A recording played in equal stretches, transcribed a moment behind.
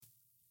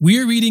We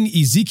are reading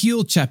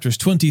Ezekiel chapters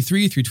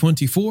 23 through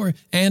 24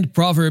 and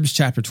Proverbs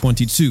chapter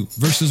 22,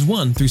 verses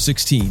 1 through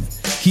 16,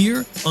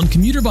 here on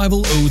Commuter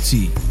Bible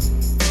OT.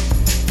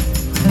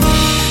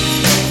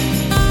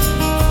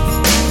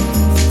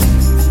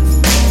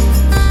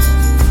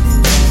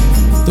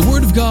 The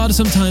Word of God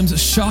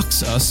sometimes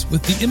shocks us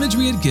with the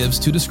imagery it gives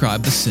to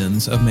describe the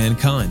sins of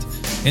mankind,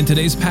 and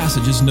today's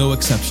passage is no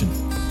exception.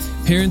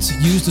 Parents,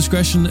 use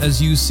discretion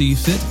as you see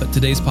fit, but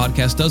today's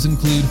podcast does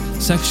include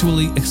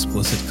sexually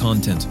explicit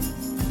content.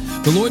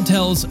 The Lord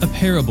tells a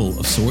parable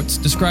of sorts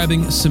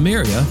describing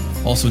Samaria,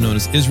 also known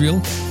as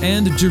Israel,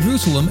 and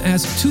Jerusalem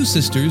as two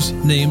sisters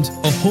named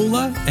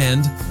Oholah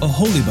and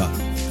Oholibah.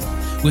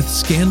 With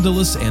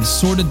scandalous and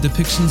sordid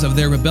depictions of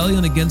their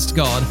rebellion against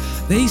God,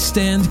 they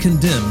stand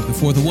condemned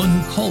before the one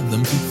who called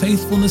them to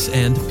faithfulness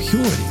and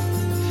purity.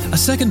 A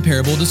second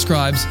parable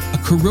describes a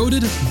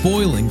corroded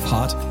boiling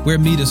pot where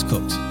meat is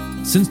cooked.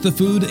 Since the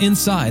food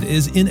inside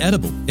is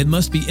inedible, it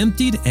must be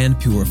emptied and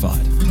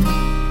purified.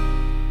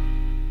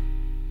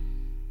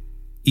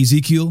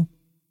 Ezekiel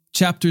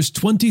chapters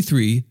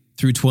 23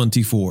 through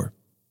 24.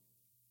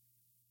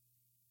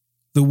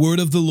 The word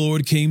of the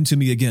Lord came to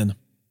me again.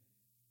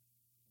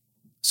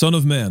 Son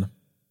of man,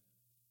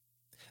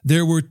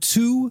 there were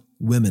two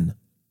women,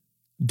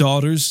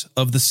 daughters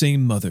of the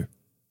same mother,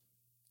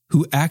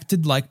 who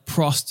acted like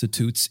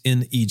prostitutes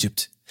in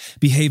Egypt,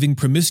 behaving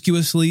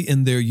promiscuously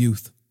in their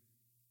youth.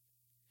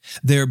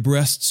 Their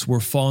breasts were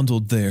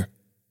fondled there,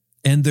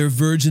 and their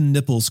virgin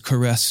nipples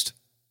caressed.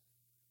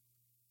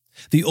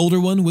 The older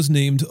one was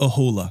named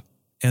Oholah,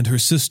 and her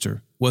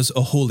sister was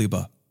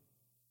Oholibah.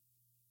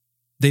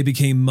 They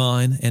became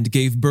mine and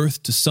gave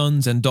birth to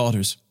sons and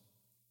daughters.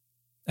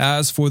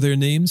 As for their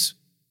names,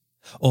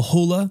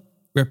 Oholah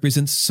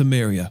represents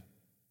Samaria,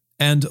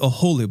 and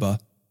Oholibah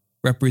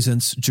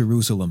represents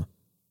Jerusalem.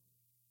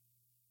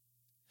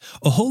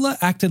 Oholah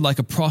acted like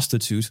a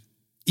prostitute,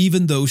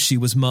 even though she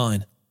was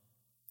mine.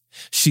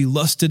 She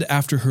lusted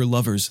after her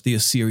lovers, the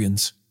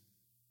Assyrians,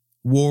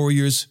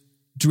 warriors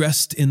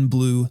dressed in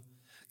blue,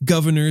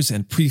 governors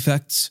and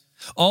prefects,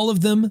 all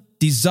of them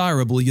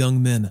desirable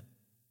young men,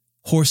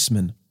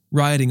 horsemen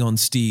riding on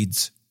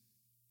steeds.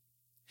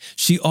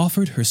 She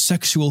offered her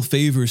sexual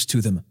favors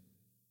to them.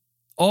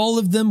 All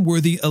of them were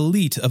the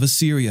elite of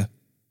Assyria.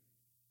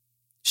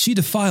 She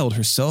defiled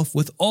herself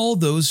with all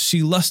those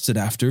she lusted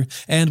after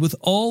and with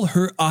all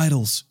her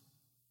idols.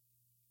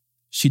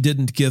 She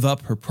didn't give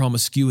up her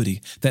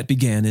promiscuity that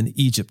began in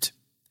Egypt,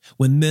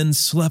 when men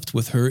slept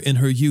with her in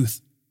her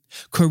youth,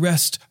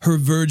 caressed her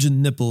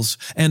virgin nipples,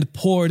 and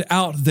poured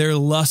out their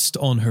lust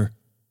on her.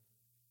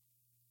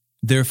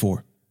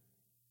 Therefore,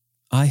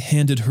 I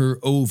handed her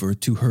over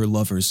to her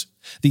lovers,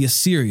 the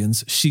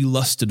Assyrians she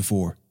lusted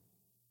for.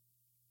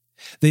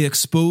 They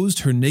exposed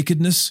her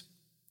nakedness,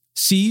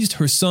 seized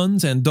her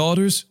sons and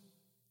daughters,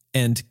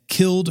 and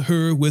killed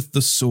her with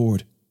the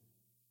sword.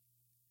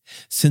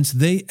 Since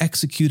they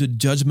executed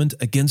judgment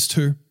against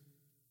her,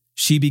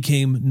 she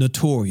became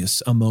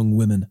notorious among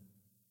women.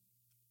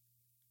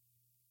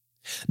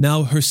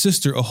 Now her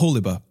sister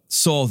Oholibah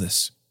saw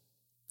this,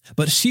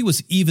 but she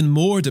was even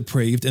more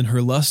depraved in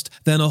her lust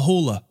than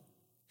Oholah,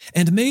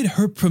 and made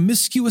her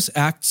promiscuous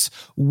acts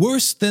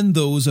worse than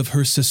those of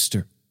her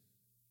sister.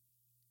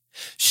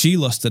 She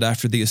lusted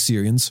after the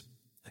Assyrians,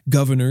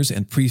 governors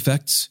and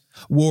prefects,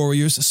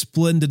 warriors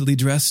splendidly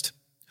dressed,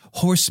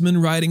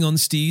 horsemen riding on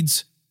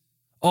steeds,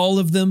 all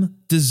of them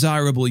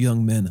desirable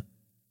young men.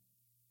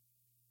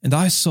 And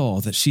I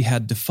saw that she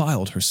had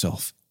defiled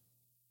herself.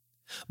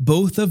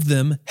 Both of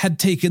them had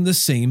taken the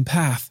same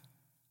path.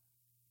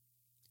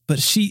 But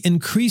she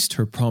increased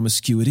her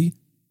promiscuity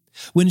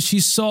when she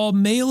saw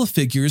male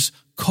figures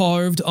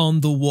carved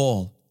on the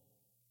wall,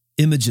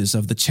 images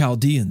of the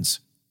Chaldeans,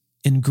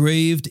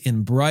 engraved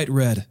in bright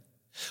red,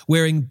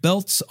 wearing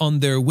belts on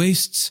their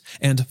waists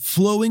and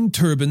flowing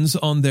turbans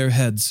on their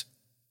heads.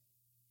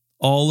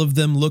 All of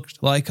them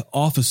looked like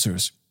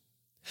officers,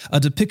 a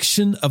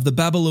depiction of the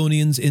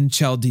Babylonians in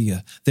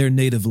Chaldea, their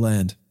native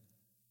land.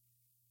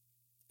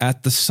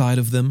 At the sight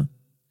of them,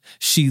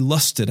 she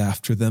lusted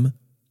after them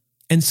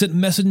and sent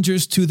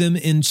messengers to them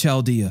in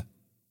Chaldea.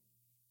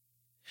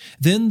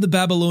 Then the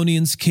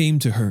Babylonians came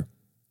to her,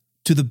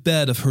 to the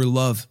bed of her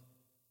love,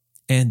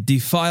 and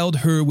defiled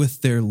her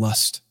with their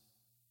lust.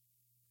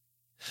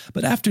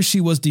 But after she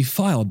was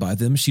defiled by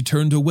them, she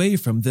turned away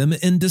from them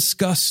in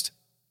disgust.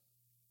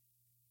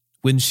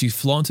 When she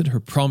flaunted her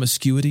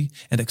promiscuity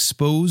and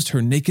exposed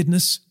her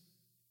nakedness,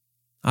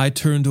 I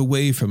turned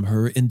away from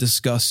her in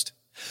disgust,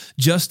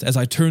 just as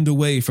I turned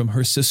away from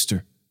her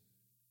sister.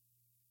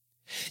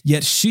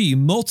 Yet she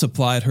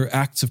multiplied her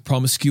acts of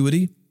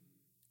promiscuity,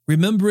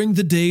 remembering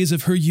the days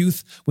of her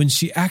youth when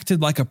she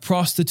acted like a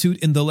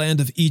prostitute in the land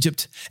of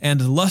Egypt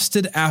and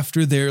lusted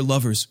after their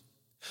lovers,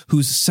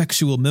 whose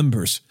sexual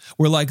members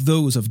were like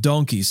those of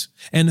donkeys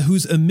and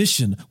whose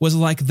emission was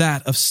like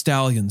that of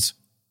stallions.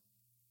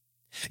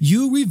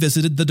 You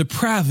revisited the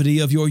depravity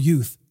of your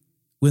youth,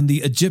 when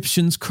the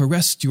Egyptians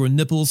caressed your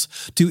nipples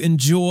to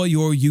enjoy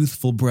your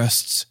youthful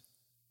breasts.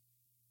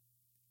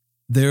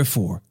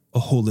 Therefore,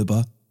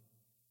 Oholibah,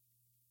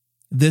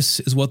 This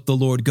is what the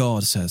Lord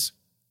God says.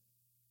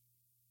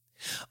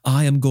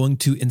 I am going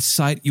to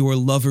incite your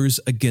lovers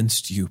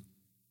against you,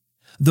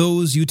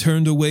 those you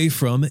turned away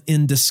from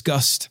in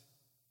disgust.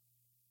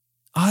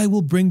 I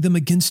will bring them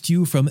against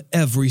you from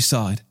every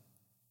side.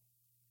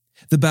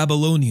 The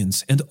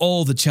Babylonians and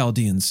all the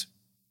Chaldeans,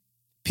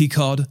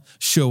 Pekod,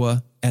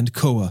 Shoa, and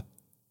Koa,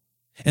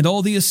 and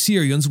all the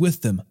Assyrians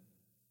with them,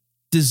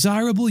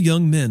 desirable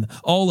young men,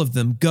 all of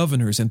them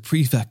governors and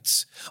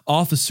prefects,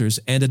 officers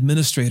and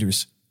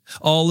administrators,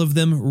 all of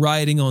them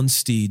riding on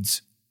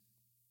steeds.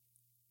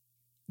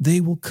 They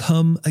will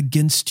come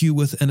against you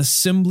with an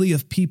assembly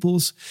of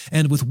peoples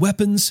and with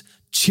weapons,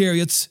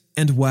 chariots,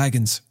 and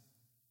wagons.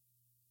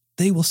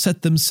 They will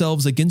set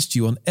themselves against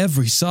you on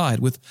every side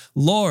with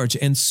large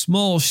and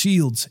small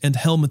shields and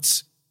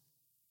helmets.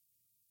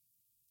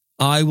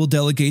 I will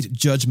delegate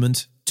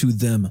judgment to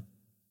them,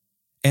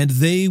 and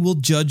they will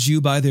judge you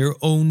by their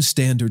own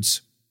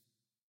standards.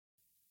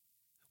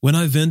 When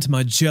I vent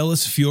my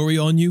jealous fury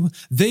on you,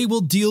 they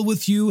will deal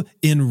with you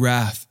in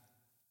wrath.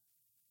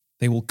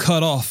 They will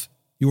cut off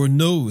your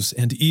nose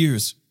and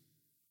ears,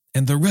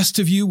 and the rest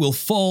of you will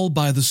fall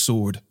by the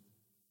sword.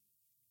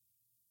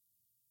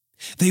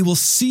 They will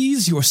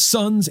seize your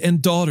sons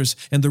and daughters,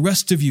 and the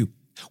rest of you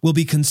will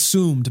be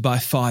consumed by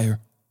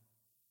fire.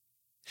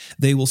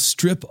 They will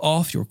strip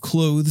off your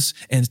clothes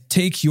and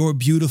take your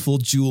beautiful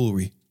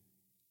jewelry.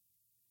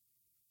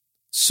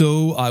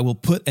 So I will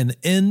put an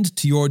end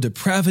to your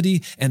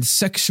depravity and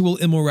sexual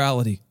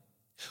immorality,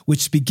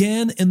 which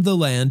began in the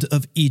land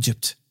of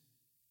Egypt.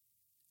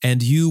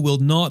 And you will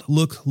not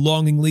look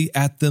longingly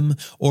at them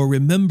or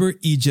remember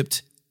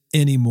Egypt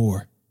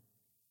anymore.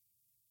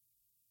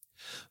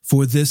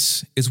 For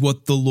this is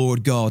what the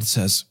Lord God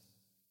says.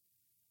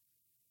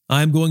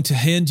 I am going to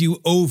hand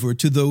you over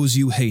to those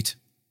you hate,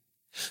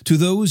 to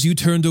those you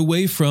turned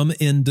away from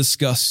in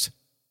disgust.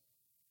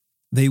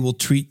 They will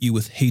treat you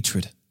with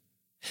hatred,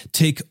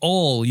 take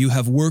all you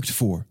have worked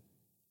for,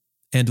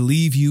 and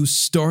leave you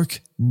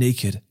stark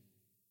naked,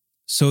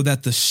 so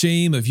that the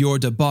shame of your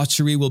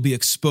debauchery will be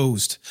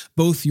exposed,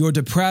 both your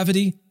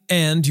depravity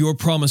and your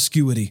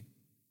promiscuity.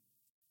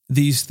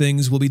 These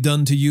things will be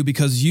done to you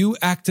because you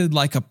acted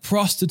like a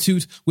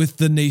prostitute with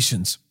the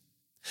nations,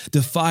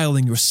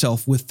 defiling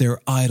yourself with their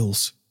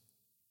idols.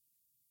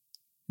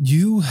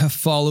 You have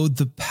followed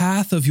the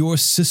path of your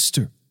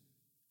sister,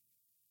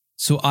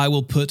 so I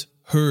will put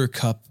her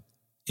cup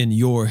in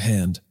your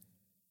hand.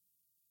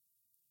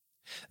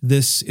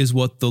 This is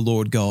what the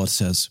Lord God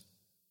says.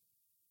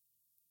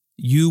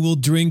 You will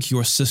drink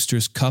your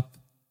sister's cup,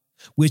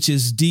 which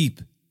is deep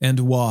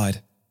and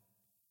wide.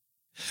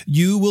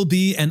 You will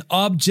be an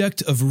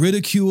object of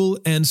ridicule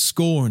and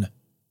scorn,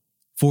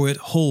 for it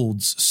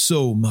holds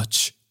so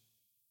much.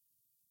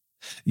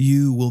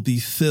 You will be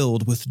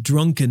filled with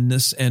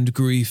drunkenness and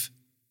grief,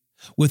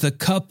 with a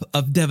cup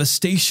of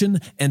devastation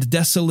and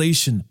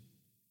desolation,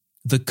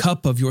 the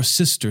cup of your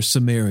sister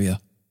Samaria.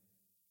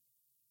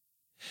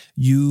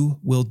 You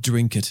will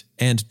drink it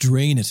and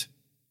drain it.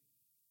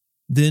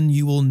 Then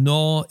you will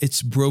gnaw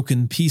its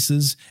broken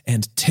pieces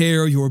and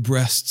tear your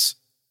breasts.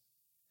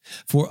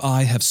 For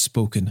I have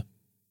spoken.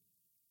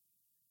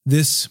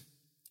 This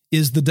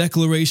is the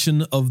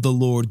declaration of the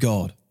Lord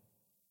God.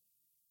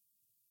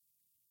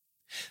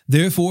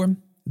 Therefore,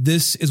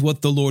 this is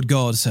what the Lord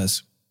God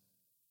says.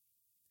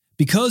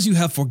 Because you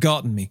have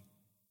forgotten me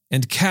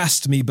and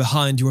cast me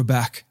behind your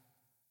back,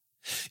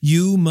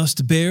 you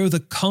must bear the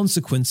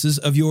consequences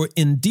of your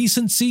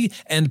indecency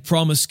and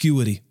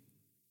promiscuity.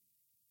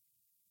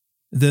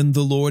 Then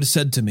the Lord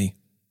said to me,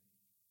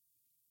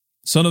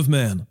 Son of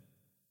man,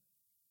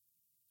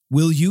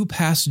 will you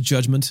pass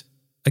judgment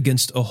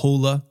against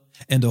Aholah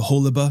and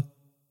Aholibah?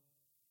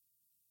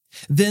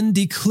 Then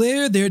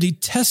declare their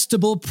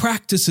detestable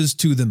practices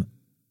to them.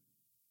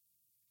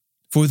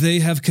 For they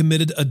have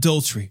committed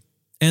adultery,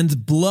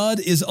 and blood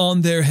is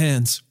on their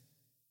hands.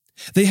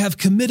 They have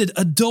committed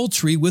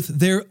adultery with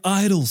their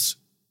idols.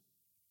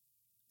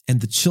 And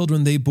the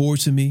children they bore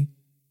to me,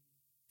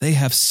 they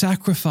have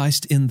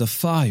sacrificed in the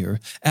fire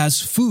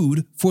as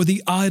food for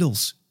the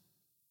idols.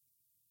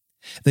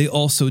 They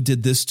also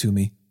did this to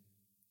me.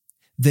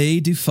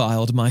 They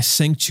defiled my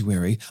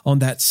sanctuary on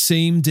that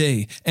same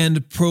day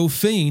and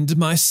profaned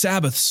my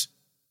Sabbaths.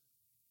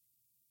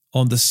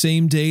 On the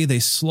same day they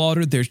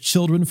slaughtered their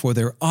children for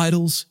their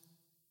idols.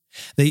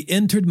 They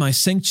entered my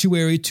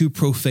sanctuary to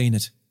profane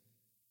it.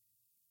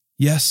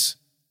 Yes,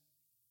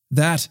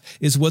 that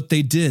is what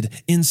they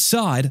did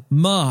inside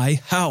my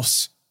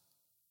house.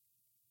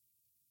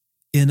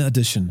 In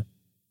addition,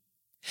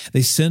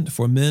 they sent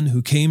for men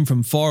who came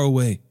from far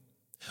away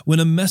when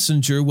a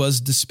messenger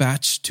was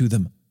dispatched to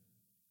them.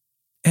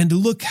 And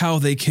look how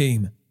they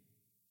came.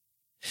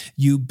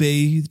 You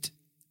bathed,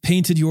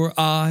 painted your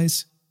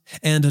eyes,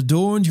 and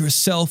adorned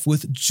yourself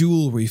with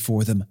jewelry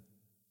for them.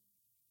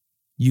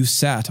 You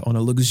sat on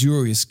a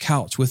luxurious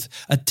couch with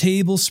a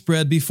table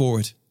spread before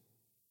it,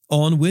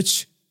 on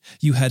which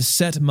you had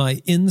set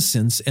my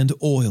incense and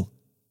oil.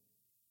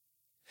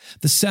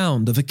 The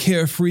sound of a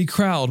carefree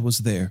crowd was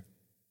there.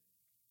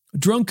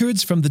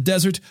 Drunkards from the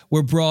desert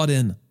were brought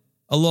in,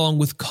 along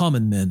with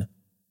common men.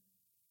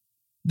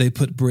 They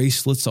put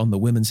bracelets on the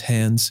women's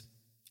hands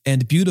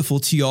and beautiful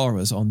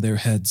tiaras on their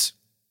heads.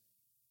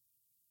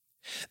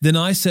 Then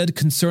I said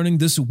concerning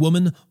this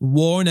woman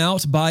worn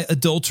out by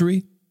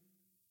adultery,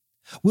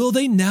 will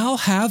they now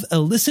have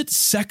illicit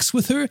sex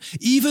with her,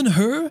 even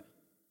her?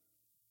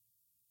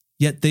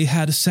 Yet they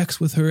had sex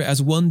with her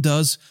as one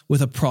does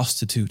with a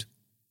prostitute.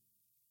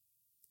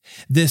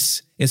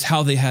 This is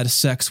how they had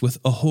sex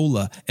with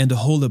Aholah and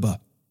Aholibah,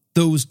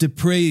 those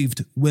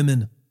depraved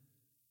women.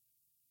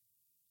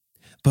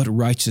 But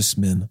righteous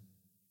men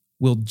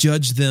will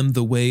judge them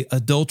the way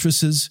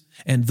adulteresses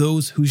and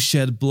those who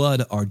shed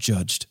blood are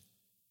judged.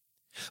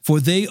 For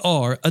they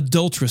are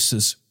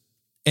adulteresses,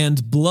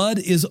 and blood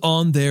is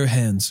on their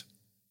hands.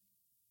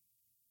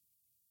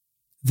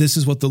 This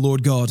is what the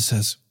Lord God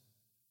says.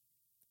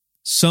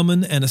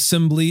 Summon an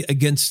assembly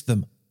against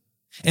them,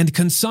 and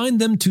consign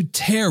them to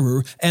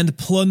terror and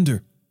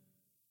plunder.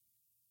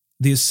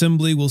 The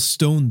assembly will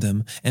stone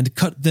them and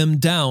cut them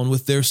down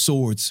with their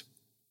swords.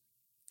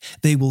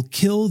 They will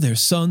kill their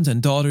sons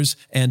and daughters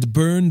and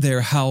burn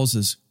their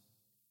houses.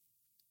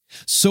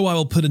 So I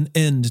will put an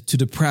end to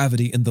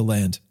depravity in the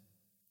land,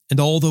 and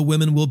all the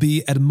women will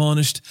be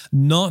admonished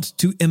not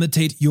to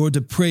imitate your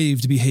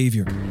depraved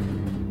behavior.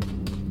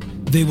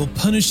 They will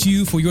punish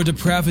you for your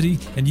depravity,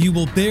 and you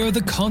will bear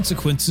the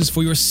consequences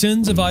for your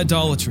sins of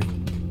idolatry.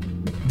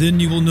 Then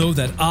you will know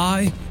that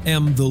I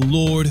am the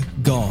Lord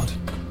God.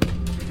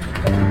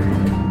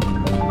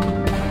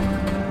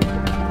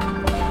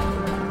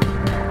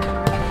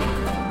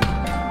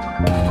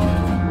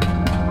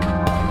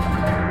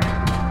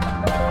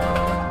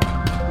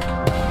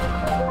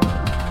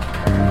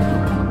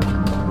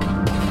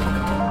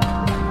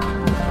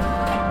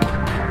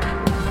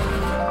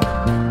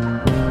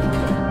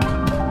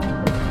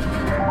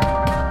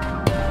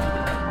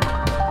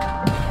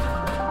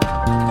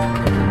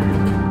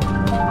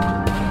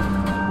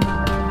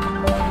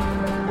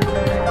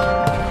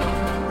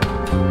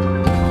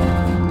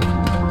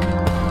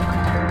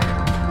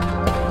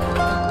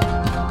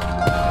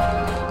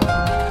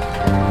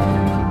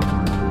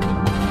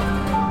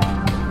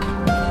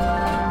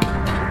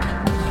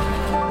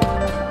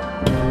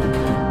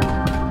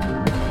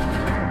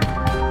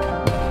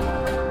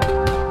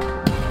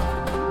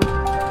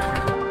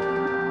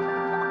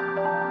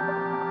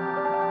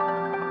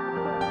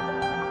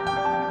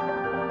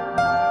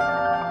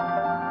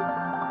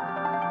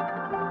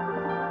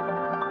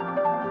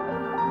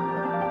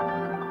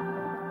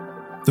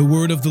 The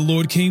word of the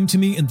Lord came to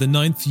me in the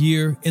 9th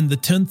year, in the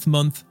 10th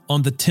month,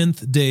 on the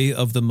 10th day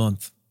of the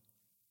month.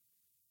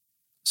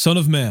 Son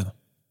of man,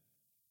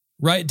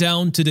 write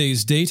down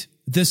today's date,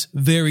 this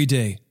very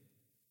day.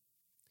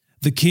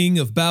 The king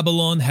of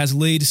Babylon has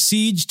laid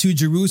siege to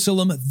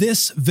Jerusalem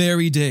this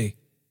very day.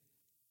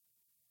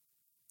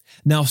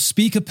 Now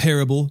speak a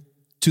parable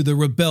to the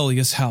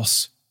rebellious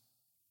house.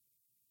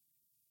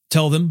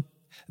 Tell them,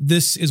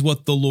 this is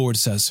what the Lord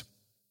says.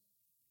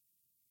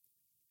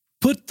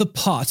 Put the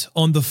pot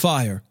on the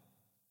fire,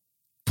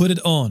 put it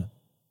on,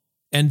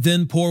 and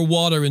then pour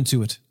water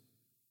into it.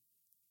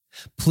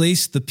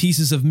 Place the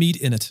pieces of meat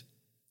in it,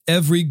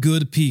 every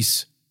good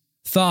piece,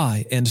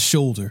 thigh and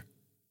shoulder.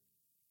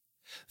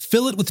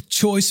 Fill it with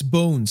choice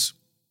bones.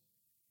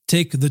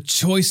 Take the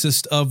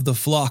choicest of the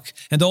flock,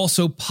 and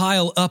also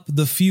pile up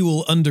the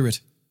fuel under it.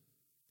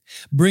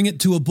 Bring it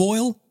to a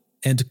boil,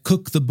 and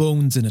cook the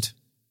bones in it.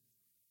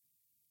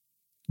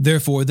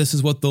 Therefore, this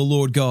is what the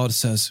Lord God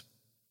says.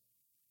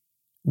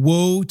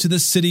 Woe to the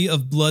city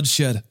of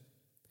bloodshed,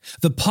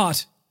 the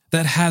pot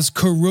that has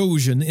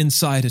corrosion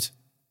inside it,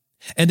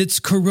 and its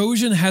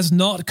corrosion has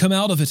not come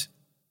out of it.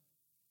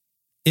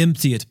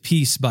 Empty it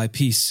piece by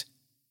piece.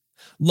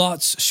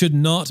 Lots should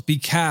not be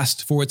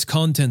cast for its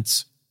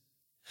contents,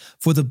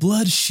 for the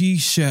blood she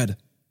shed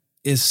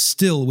is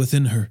still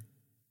within her.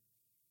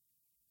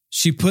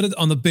 She put it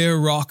on the bare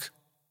rock.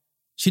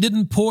 She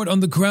didn't pour it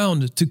on the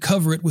ground to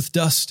cover it with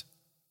dust.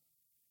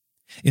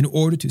 In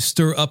order to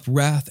stir up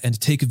wrath and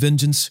take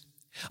vengeance,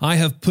 I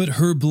have put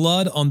her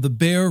blood on the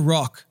bare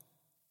rock,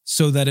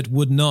 so that it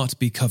would not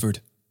be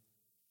covered.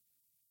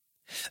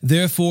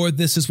 Therefore,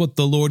 this is what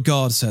the Lord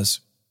God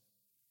says.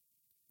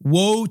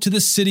 Woe to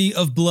the city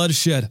of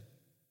bloodshed!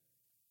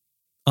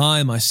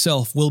 I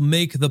myself will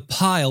make the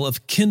pile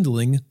of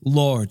kindling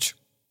large.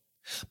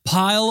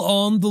 Pile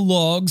on the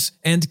logs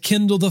and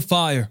kindle the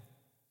fire.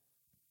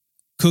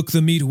 Cook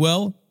the meat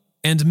well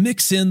and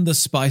mix in the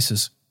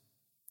spices.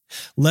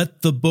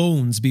 Let the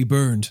bones be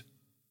burned.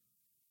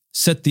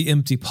 Set the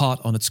empty pot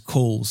on its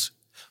coals,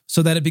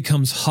 so that it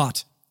becomes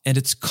hot and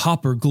its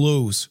copper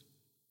glows.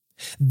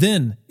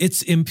 Then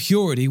its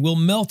impurity will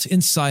melt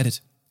inside it.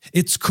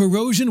 Its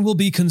corrosion will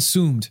be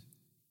consumed.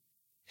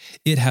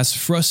 It has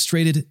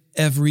frustrated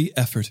every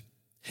effort.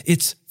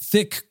 Its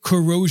thick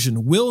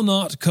corrosion will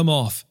not come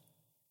off.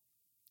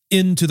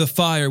 Into the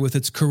fire with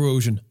its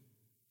corrosion.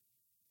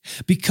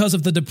 Because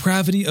of the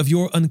depravity of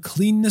your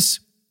uncleanness,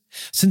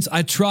 since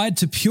I tried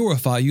to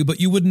purify you, but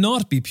you would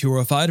not be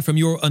purified from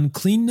your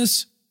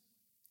uncleanness,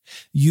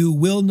 You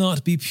will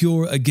not be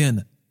pure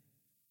again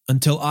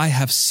until I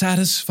have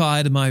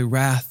satisfied my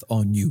wrath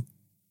on you.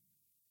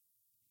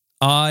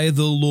 I,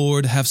 the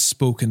Lord, have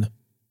spoken.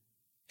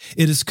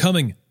 It is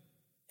coming,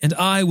 and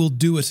I will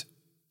do it.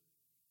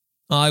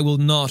 I will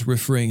not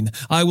refrain.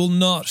 I will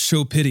not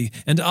show pity,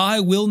 and I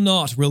will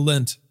not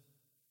relent.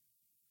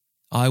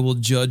 I will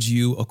judge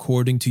you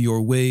according to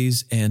your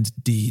ways and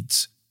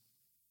deeds.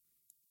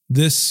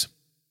 This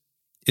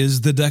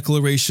is the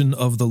declaration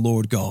of the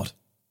Lord God.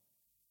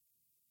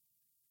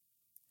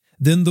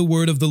 Then the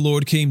word of the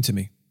Lord came to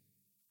me.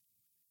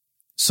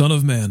 Son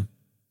of man,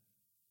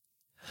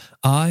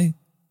 I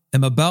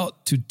am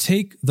about to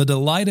take the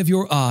delight of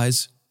your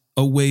eyes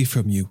away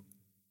from you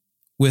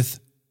with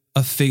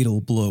a fatal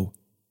blow.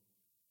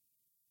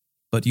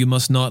 But you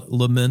must not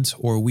lament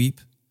or weep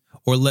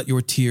or let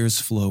your tears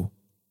flow.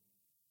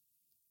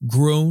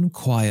 Groan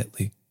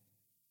quietly.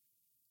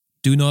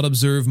 Do not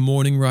observe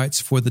mourning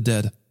rites for the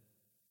dead.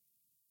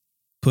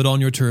 Put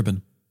on your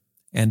turban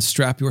and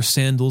strap your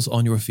sandals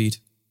on your feet.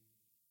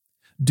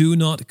 Do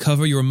not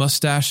cover your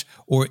mustache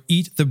or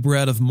eat the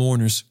bread of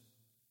mourners.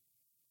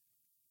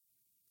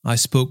 I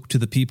spoke to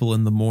the people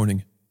in the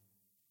morning,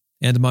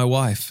 and my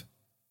wife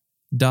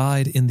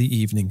died in the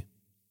evening.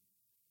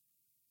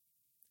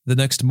 The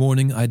next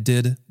morning I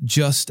did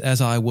just as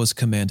I was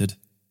commanded.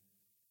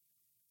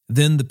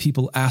 Then the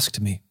people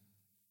asked me,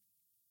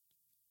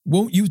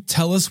 "Won't you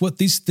tell us what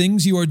these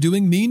things you are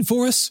doing mean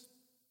for us?"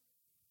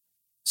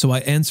 So I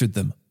answered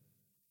them.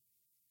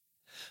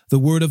 The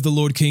word of the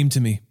Lord came to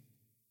me.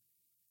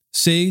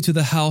 Say to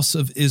the house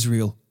of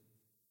Israel,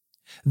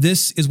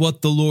 "This is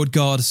what the Lord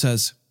God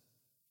says.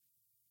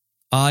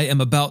 I am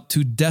about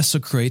to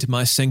desecrate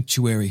my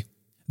sanctuary,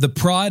 the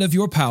pride of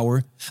your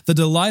power, the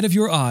delight of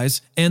your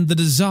eyes, and the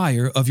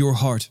desire of your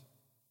heart.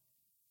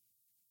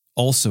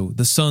 Also,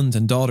 the sons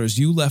and daughters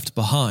you left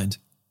behind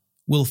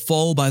will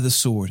fall by the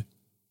sword.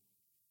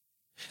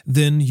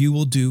 Then you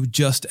will do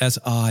just as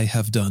I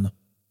have done.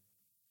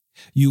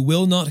 You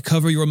will not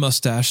cover your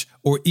mustache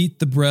or eat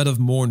the bread of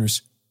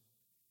mourners.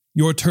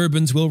 Your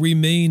turbans will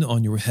remain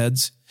on your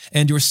heads,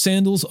 and your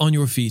sandals on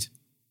your feet.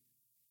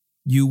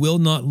 You will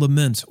not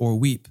lament or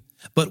weep,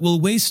 but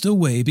will waste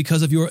away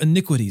because of your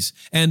iniquities,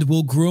 and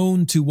will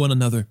groan to one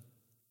another.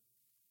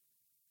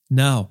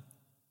 Now,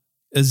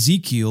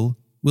 Ezekiel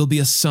will be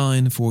a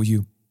sign for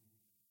you.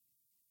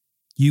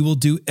 You will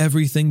do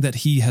everything that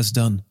he has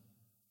done.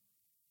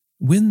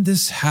 When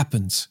this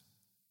happens,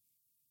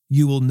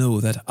 you will know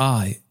that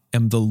I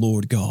am the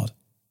Lord God.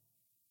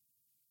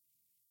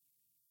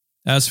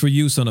 As for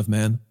you, son of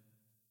man,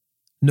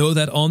 know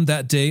that on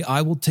that day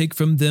I will take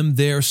from them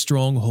their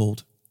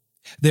stronghold,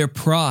 their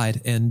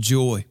pride and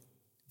joy,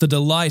 the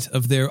delight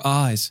of their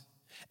eyes,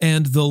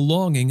 and the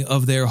longing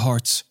of their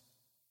hearts,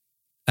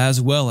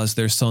 as well as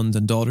their sons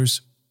and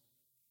daughters.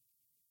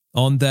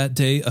 On that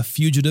day a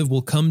fugitive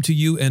will come to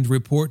you and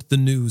report the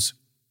news.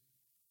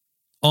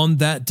 On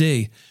that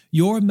day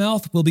your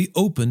mouth will be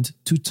opened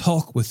to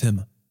talk with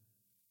him.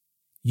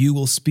 You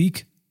will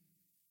speak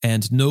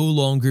and no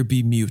longer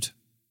be mute.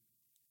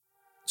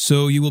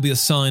 So you will be a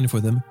sign for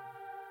them,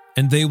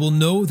 and they will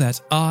know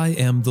that I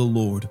am the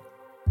Lord.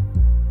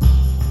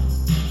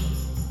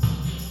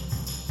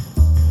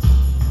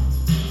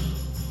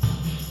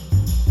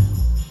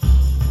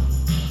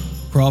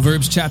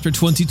 Proverbs chapter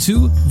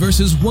 22,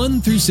 verses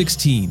 1 through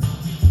 16.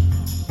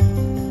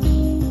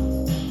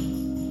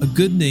 A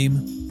good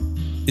name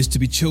is to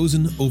be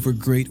chosen over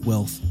great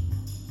wealth.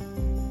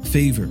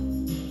 Favor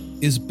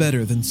is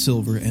better than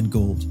silver and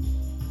gold.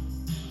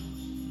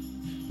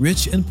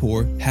 Rich and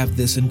poor have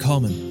this in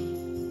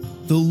common: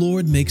 the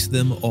Lord makes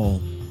them all.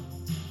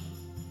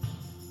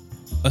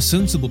 A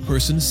sensible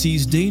person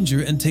sees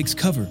danger and takes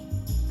cover,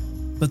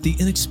 but the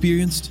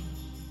inexperienced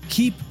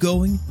keep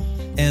going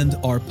and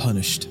are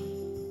punished.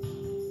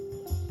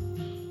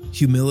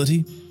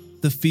 Humility,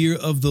 the fear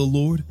of the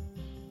Lord,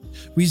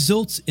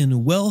 results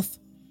in wealth,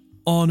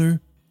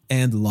 honor,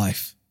 and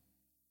life.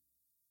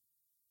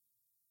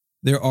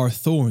 There are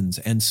thorns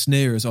and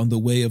snares on the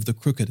way of the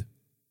crooked.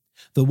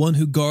 The one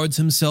who guards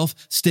himself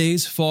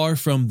stays far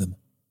from them.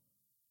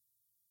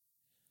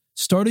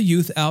 Start a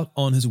youth out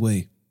on his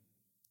way.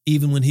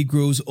 Even when he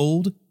grows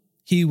old,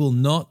 he will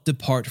not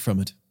depart from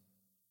it.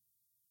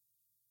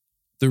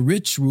 The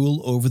rich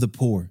rule over the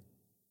poor,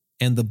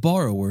 and the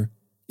borrower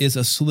is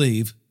a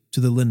slave to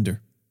the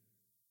lender.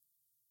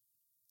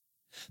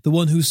 The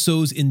one who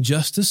sows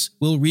injustice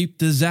will reap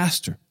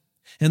disaster,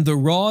 and the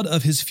rod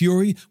of his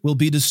fury will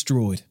be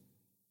destroyed.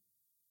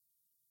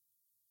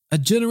 A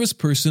generous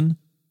person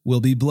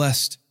will be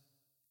blessed,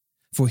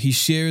 for he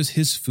shares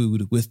his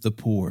food with the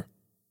poor.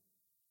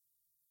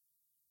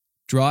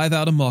 Drive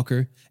out a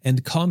mocker,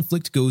 and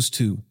conflict goes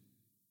too.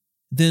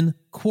 Then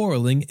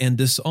quarreling and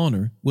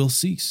dishonor will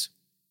cease.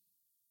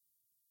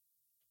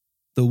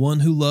 The one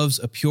who loves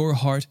a pure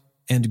heart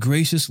and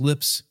gracious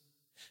lips,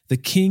 the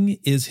king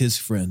is his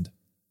friend.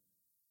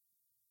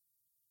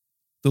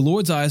 The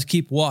Lord's eyes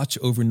keep watch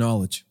over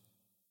knowledge,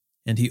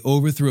 and he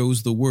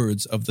overthrows the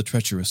words of the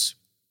treacherous.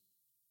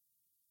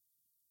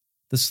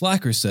 The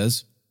slacker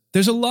says,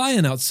 There's a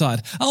lion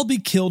outside. I'll be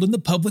killed in the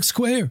public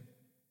square.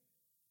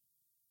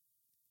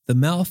 The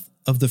mouth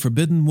of the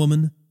forbidden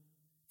woman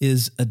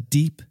is a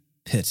deep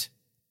pit.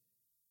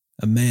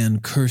 A man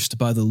cursed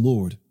by the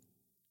Lord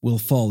will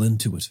fall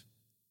into it.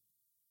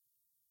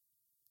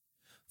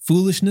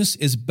 Foolishness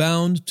is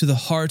bound to the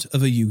heart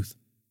of a youth.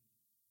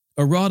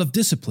 A rod of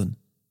discipline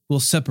will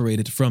separate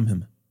it from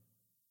him.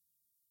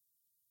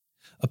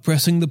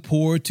 Oppressing the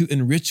poor to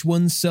enrich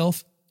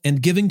oneself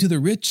and giving to the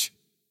rich,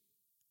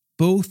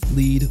 both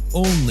lead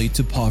only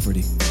to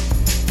poverty.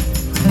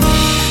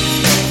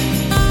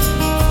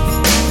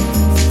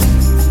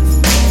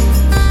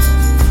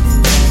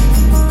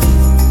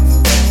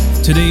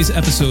 Today's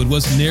episode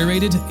was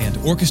narrated and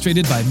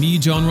orchestrated by me,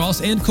 John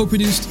Ross, and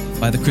co-produced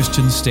by the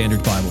Christian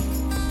Standard Bible.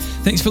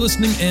 Thanks for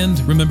listening, and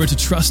remember to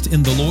trust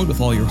in the Lord with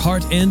all your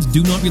heart and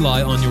do not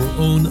rely on your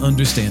own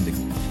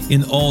understanding.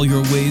 In all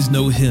your ways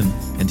know Him,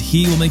 and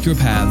He will make your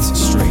paths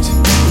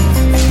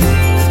straight.